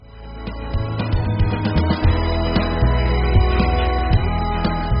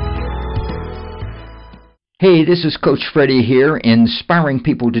Hey, this is Coach Freddie here, inspiring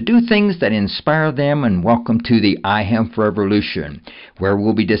people to do things that inspire them, and welcome to the iHemp Revolution, where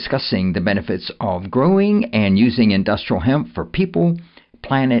we'll be discussing the benefits of growing and using industrial hemp for people,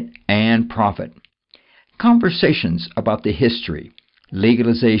 planet, and profit. Conversations about the history,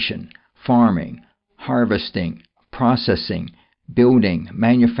 legalization, farming, harvesting, processing, building,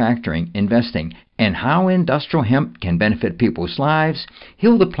 manufacturing, investing, and how industrial hemp can benefit people's lives,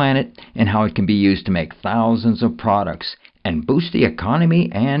 heal the planet, and how it can be used to make thousands of products and boost the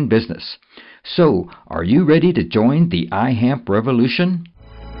economy and business. So, are you ready to join the iHemp revolution?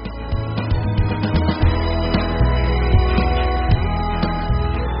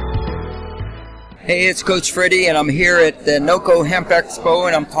 Hey, it's Coach Freddie, and I'm here at the NoCo Hemp Expo,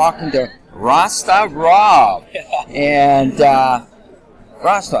 and I'm talking to Rasta Rob. And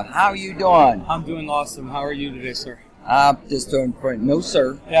Rasta, how are you doing? I'm doing awesome. How are you today, sir? I'm just doing great. No,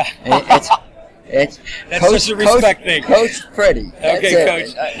 sir. Yeah. It's That's such a respect thing. Coach Freddie. Okay, Coach.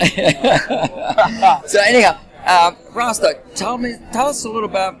 So anyhow, Rasta, tell us a little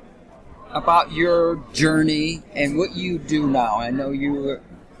about your journey and what you do now. I know you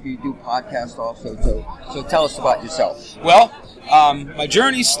do podcasts also, so tell us about yourself. Well, my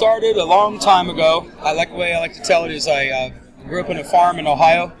journey started a long time ago. The way I like to tell it is I grew up on a farm in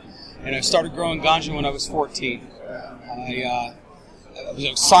Ohio, and I started growing ganja when I was 14. I was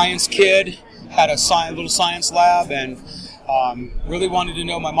a science kid, had a little science lab, and really wanted to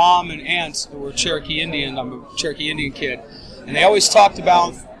know my mom and aunts who were Cherokee Indian. I'm a Cherokee Indian kid, and they always talked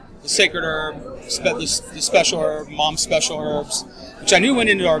about the sacred herb, the special herb, mom's special herbs, which I knew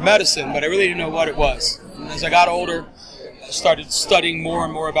went into our medicine, but I really didn't know what it was. And as I got older, I started studying more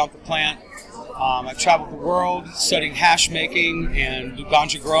and more about the plant. I've traveled the world studying hash making and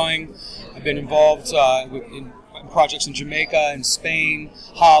ganja growing. I've been involved in projects in Jamaica and Spain,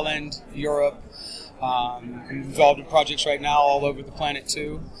 Holland, Europe. I'm involved in projects right now all over the planet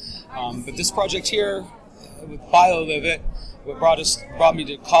too. But this project here with BioLive It, what brought me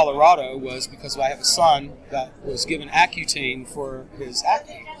to Colorado was because I have a son that was given Accutane for his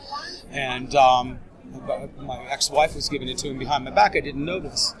acne. And my ex-wife was giving it to him behind my back. I didn't know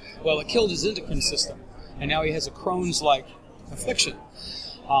this. Well, it killed his endocrine system, and now he has a Crohn's-like affliction.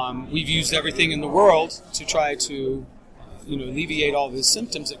 We've used everything in the world to try to, alleviate all the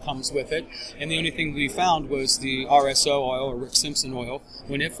symptoms that comes with it, and the only thing we found was the RSO oil, or Rick Simpson oil,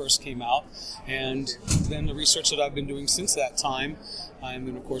 when it first came out, and then the research that I've been doing since that time, and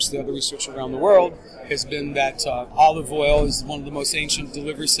then of course the other research around the world, has been that olive oil is one of the most ancient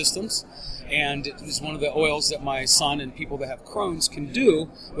delivery systems, and it is one of the oils that my son and people that have Crohn's can do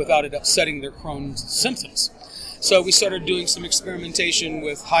without it upsetting their Crohn's symptoms. So we started doing some experimentation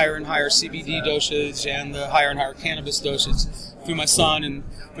with higher and higher CBD dosage and the higher and higher cannabis dosage through my son and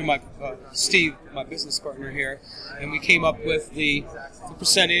through my Steve, my business partner here, and we came up with the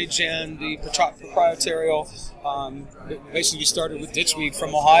percentage and the proprietarial. Basically, we started with ditchweed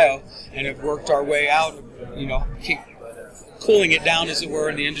from Ohio and have worked our way out. Keep cooling it down, as it were,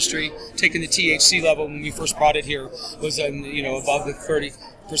 in the industry. Taking the THC level when we first brought it here was above the 30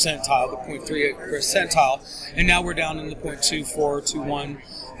 percentile, the 0.3 percentile, and now we're down in the 0.24, 0.21,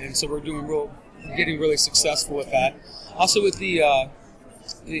 and so we're getting really successful with that. Also with the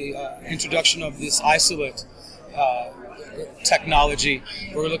introduction of this isolate technology,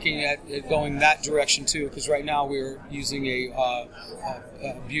 we're looking at going that direction too, because right now we're using a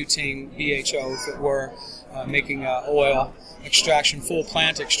butane BHO, if it were, making oil extraction, full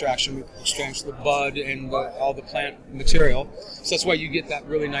plant extraction. We extract the bud and all the plant material. So that's why you get that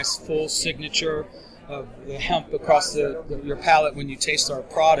really nice full signature of the hemp across your palate when you taste our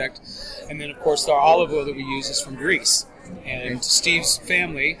product. And then, of course, our olive oil that we use is from Greece. And Steve's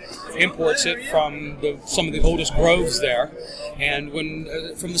family imports it from some of the oldest groves there. And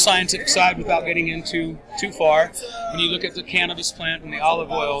when from the scientific side, without getting into too far, when you look at the cannabis plant and the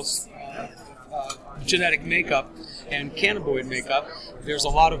olive oil's genetic makeup and cannabinoid makeup, there's a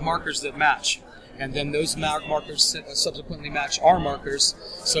lot of markers that match. And then those markers subsequently match our markers.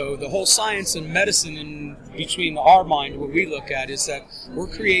 So the whole science and medicine in between our mind, what we look at is that we're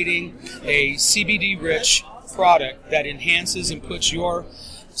creating a CBD-rich product that enhances and puts your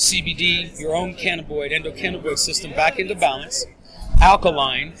CBD, your own endocannabinoid system back into balance,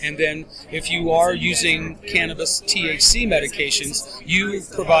 alkaline, and then if you are using cannabis THC medications, you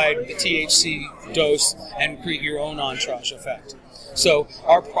provide the THC dose and create your own entourage effect. So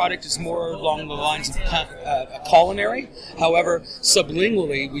our product is more along the lines of culinary. However,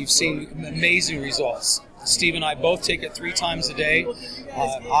 sublingually, we've seen amazing results. Steve and I both take it 3 times a day.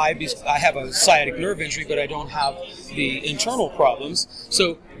 I have a sciatic nerve injury, but I don't have the internal problems.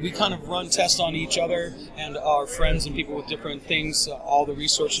 So we kind of run tests on each other and our friends and people with different things. All the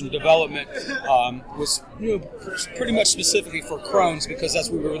research and development was pretty much specifically for Crohn's, because that's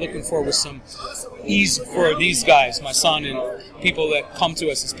what we were looking for, was some ease for these guys, my son and people that come to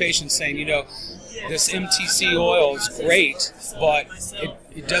us as patients saying, this MTC oil is great, but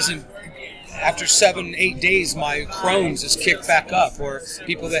it doesn't. After 7-8 days, my Crohn's is kicked back up, or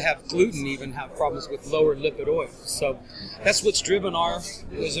people that have gluten even have problems with lower lipid oils. So that's what's driven our,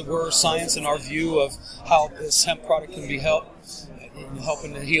 as it were, science and our view of how this hemp product can be help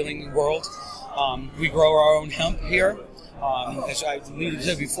in the healing world. We grow our own hemp here. As I alluded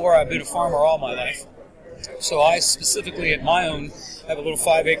to before, I've been a farmer all my life. So I specifically at my own have a little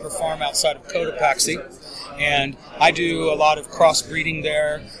 5-acre farm outside of Cotopaxi, and I do a lot of crossbreeding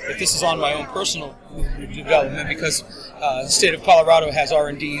there. But this is on my own personal development, because the state of Colorado has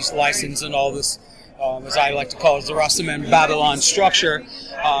R&D's license and all this, as I like to call it, the Rastaman Babylon structure.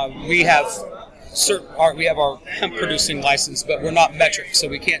 We have our hemp producing license, but we're not metric, so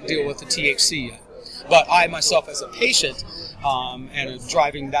we can't deal with the THC yet. But I myself, as a patient, and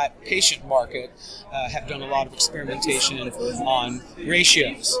driving that patient market, have done a lot of experimentation on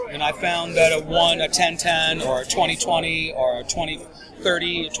ratios. And I found that a 10-10 or a 20-20 or a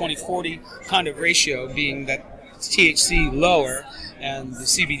 20-30, a 20-40 kind of ratio, being that THC lower and the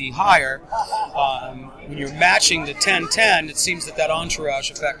CBD higher, when you're matching the 10-10, it seems that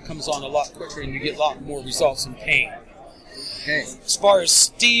entourage effect comes on a lot quicker and you get a lot more results in pain. Okay. As far as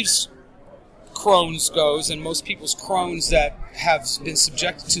Steve's Crohn's goes, and most people's Crohn's that have been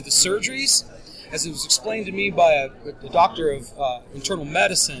subjected to the surgeries, as it was explained to me by a doctor of internal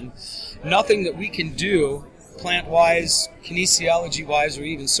medicine, nothing that we can do plant-wise, kinesiology-wise, or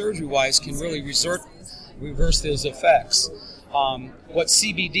even surgery-wise can really reverse those effects. What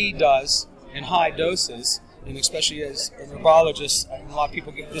CBD does in high doses, and especially as a neurologist, and a lot of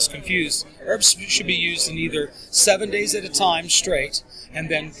people get this confused, herbs should be used in either 7 days at a time straight, and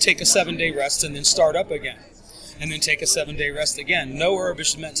then take a 7-day rest, and then start up again, and then take a 7-day rest again. No herb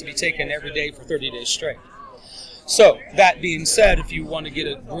is meant to be taken every day for 30 days straight. So, that being said, if you want to get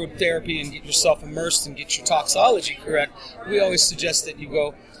a group therapy and get yourself immersed and get your toxology correct, we always suggest that you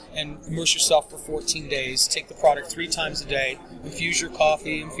go and immerse yourself for 14 days, take the product 3 times a day, infuse your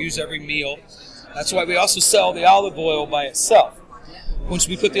coffee, infuse every meal. That's why we also sell the olive oil by itself. Once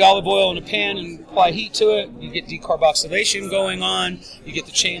we put the olive oil in a pan and apply heat to it, you get decarboxylation going on, you get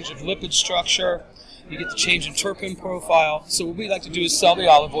the change of lipid structure, you get the change in terpene profile. So what we like to do is sell the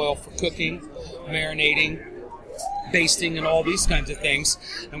olive oil for cooking, marinating, basting, and all these kinds of things.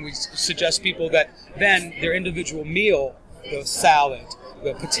 And we suggest people that then their individual meal, the salad,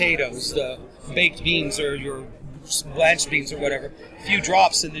 the potatoes, the baked beans, or your blanched beans or whatever, a few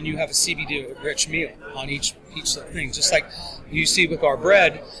drops, and then you have a CBD-rich meal on each thing. Just like you see with our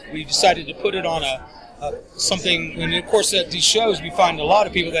bread, we decided to put it on something, and of course at these shows we find a lot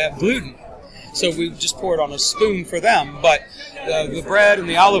of people that have gluten, so we just pour it on a spoon for them. But the bread and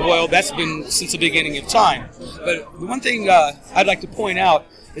the olive oil, that's been since the beginning of time. But the one thing I'd like to point out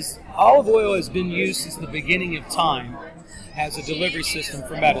is olive oil has been used since the beginning of time as a delivery system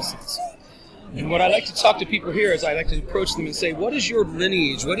for medicines. And what I like to talk to people here is I like to approach them and say, what is your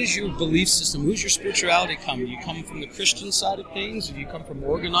lineage? What is your belief system? Who's your spirituality come? Do you come from the Christian side of things? Or do you come from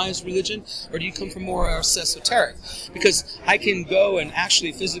organized religion? Or do you come from more esoteric? Because I can go and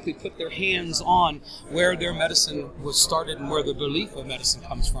actually physically put their hands on where their medicine was started and where the belief of medicine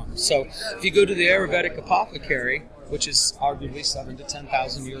comes from. So if you go to the Ayurvedic apothecary, which is arguably 7,000 to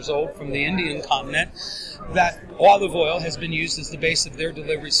 10,000 years old from the Indian continent, that olive oil has been used as the base of their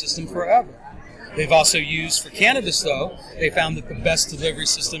delivery system forever. They've also used, for cannabis though, they found that the best delivery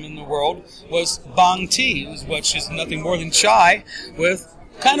system in the world was bang tea, which is nothing more than chai with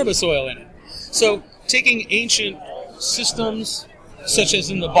cannabis oil in it. So taking ancient systems, such as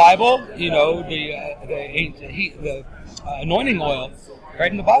in the Bible, the anointing oil,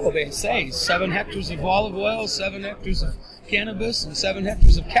 right in the Bible they say 7 hectares of olive oil, 7 hectares of cannabis, and 7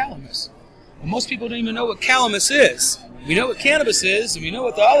 hectares of calamus. And most people don't even know what calamus is. We know what cannabis is, and we know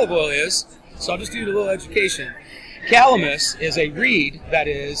what the olive oil is. So I'll just do a little education. Calamus is a reed that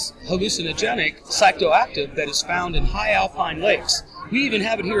is hallucinogenic, psychoactive, that is found in high alpine lakes. We even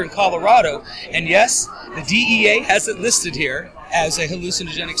have it here in Colorado. And yes, the DEA has it listed here as a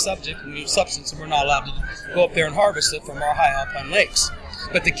hallucinogenic substance, and we're not allowed to go up there and harvest it from our high alpine lakes.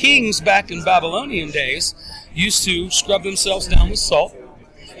 But the kings back in Babylonian days used to scrub themselves down with salt,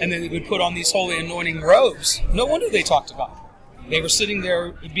 and then they would put on these holy anointing robes. No wonder they talked about it. They were sitting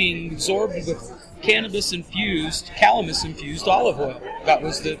there being absorbed with calamus-infused olive oil. That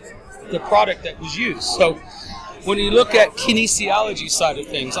was the product that was used. So when you look at kinesiology side of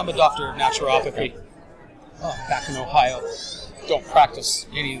things, I'm a doctor of naturopathy back in Ohio. Don't practice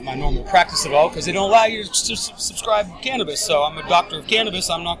any of my normal practice at all because they don't allow you to subscribe to cannabis. So I'm a doctor of cannabis.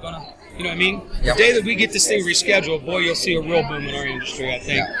 I'm not going to, you know what I mean? Yep. The day that we get this thing rescheduled, boy, you'll see a real boom in our industry, I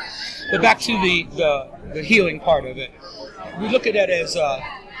think. Yeah. But back to the healing part of it. We look at it as a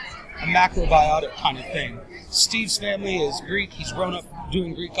macrobiotic kind of thing. Steve's family is Greek. He's grown up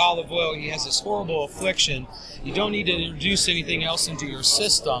doing Greek olive oil. He has this horrible affliction. You don't need to introduce anything else into your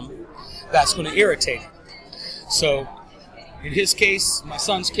system that's going to irritate him. So in his case, my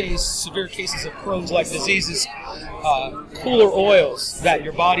son's case, severe cases of Crohn's-like diseases, cooler oils that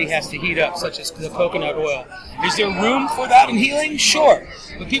your body has to heat up, such as the coconut oil. Is there room for that in healing? Sure.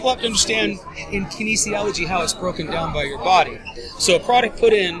 But people have to understand in kinesiology how it's broken down by your body. So a product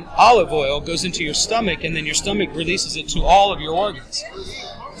put in olive oil goes into your stomach, and then your stomach releases it to all of your organs.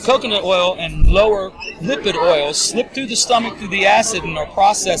 Coconut oil and lower lipid oils slip through the stomach through the acid and are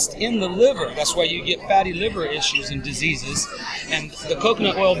processed in the liver. That's why you get fatty liver issues and diseases. And the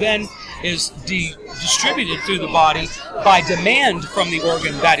coconut oil then is distributed through the body by demand from the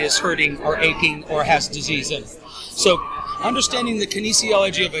organ that is hurting or aching or has disease in it. So understanding the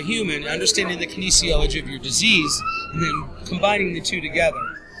kinesiology of a human, understanding the kinesiology of your disease, and then combining the two together.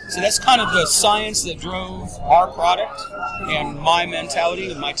 So that's kind of the science that drove our product and my mentality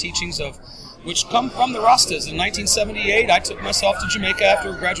and my teachings of which come from the Rastas. In 1978, I took myself to Jamaica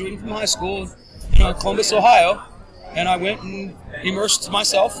after graduating from high school in Columbus, Ohio, and I went and immersed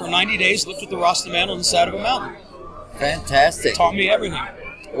myself for 90 days, lived with the Rasta man on the side of a mountain. Fantastic. Taught me everything.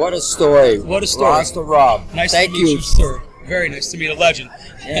 What a story. What a story. Rasta Rob. Nice to meet you, sir. Very nice to meet a legend.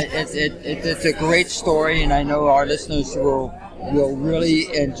 It's a great story, and I know our listeners will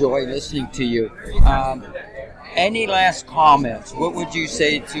really enjoy listening to you. Any last comments? What would you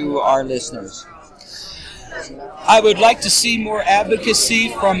say to our listeners? I would like to see more advocacy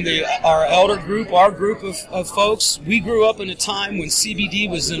from our elder group, our group of folks. We grew up in a time when CBD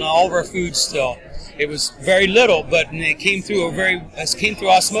was in all of our foods still. It was very little, but it came through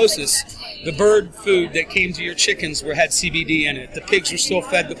osmosis. The bird food that came to your chickens had CBD in it. The pigs were still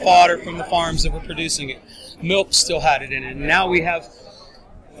fed the fodder from the farms that were producing it. Milk still had it in it. And now we have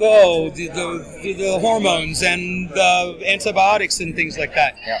the hormones and the antibiotics and things like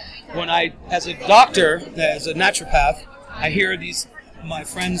that. Yeah. When as a doctor, as a naturopath, I hear my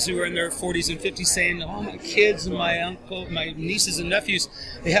friends who are in their 40s and 50s saying, "Oh, my kids and my nieces and nephews,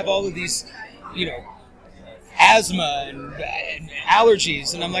 they have all of these, asthma and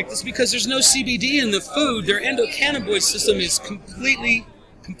allergies." And I'm like, this is because there's no CBD in the food. Their endocannabinoid system is completely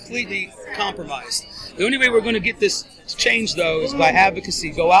compromised. The only way we're going to get this to change, though, is by advocacy.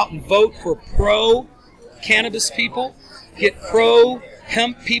 Go out and vote for pro-cannabis people. Get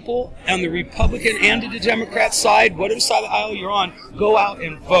pro-hemp people on the Republican and the Democrat side. Whatever side of the aisle you're on, go out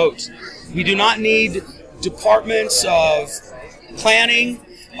and vote. We do not need departments of planning.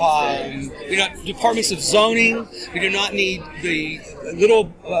 Departments of zoning. We do not need the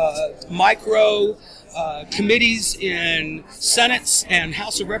little micro committees in Senates and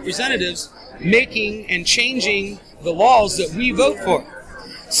House of Representatives making and changing the laws that we vote for.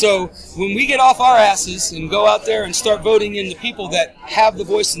 So when we get off our asses and go out there and start voting in the people that have the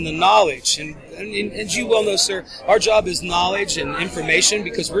voice and the knowledge, and as you well know, sir, our job is knowledge and information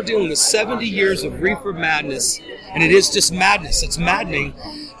because we're dealing with 70 years of reefer madness, and it is just madness. It's maddening.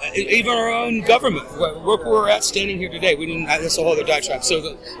 Even our own government, where we're at standing here today, that's a whole other diatribe.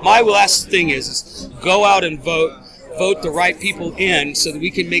 So my last thing is go out and vote the right people in so that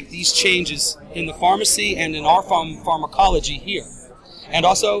we can make these changes in the pharmacy and in our pharmacology here. And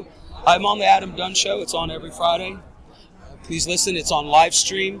also, I'm on the Adam Dunn Show. It's on every Friday. Please listen. It's on live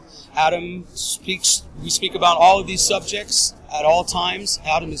stream. Adam speaks. We speak about all of these subjects at all times.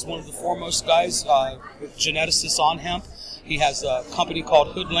 Adam is one of the foremost guys, geneticists on hemp. He has a company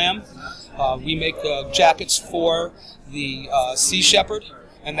called Hoodlam. We make jackets for the Sea Shepherd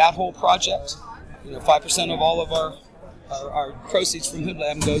and that whole project. 5% of all of our proceeds from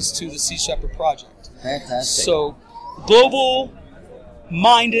Hoodlam goes to the Sea Shepherd project. Fantastic. So,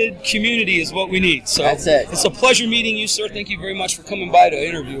 global-minded community is what we need. So that's it. It's a pleasure meeting you, sir. Thank you very much for coming by to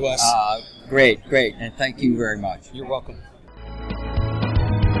interview us. Great, and thank you very much. You're welcome.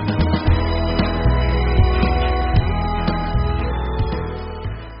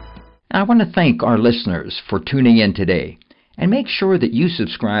 I want to thank our listeners for tuning in today, and make sure that you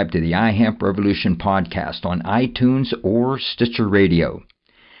subscribe to the iHemp Revolution podcast on iTunes or Stitcher Radio.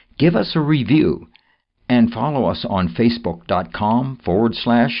 Give us a review, and follow us on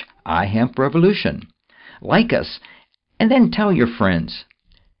facebook.com/iHempRevolution. Like us, and then tell your friends.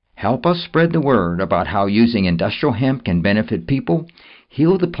 Help us spread the word about how using industrial hemp can benefit people,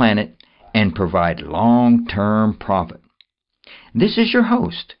 heal the planet, and provide long-term profit. This is your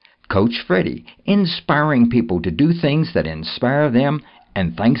host, Coach Freddie, inspiring people to do things that inspire them,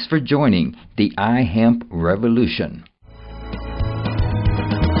 and thanks for joining the iHemp Revolution.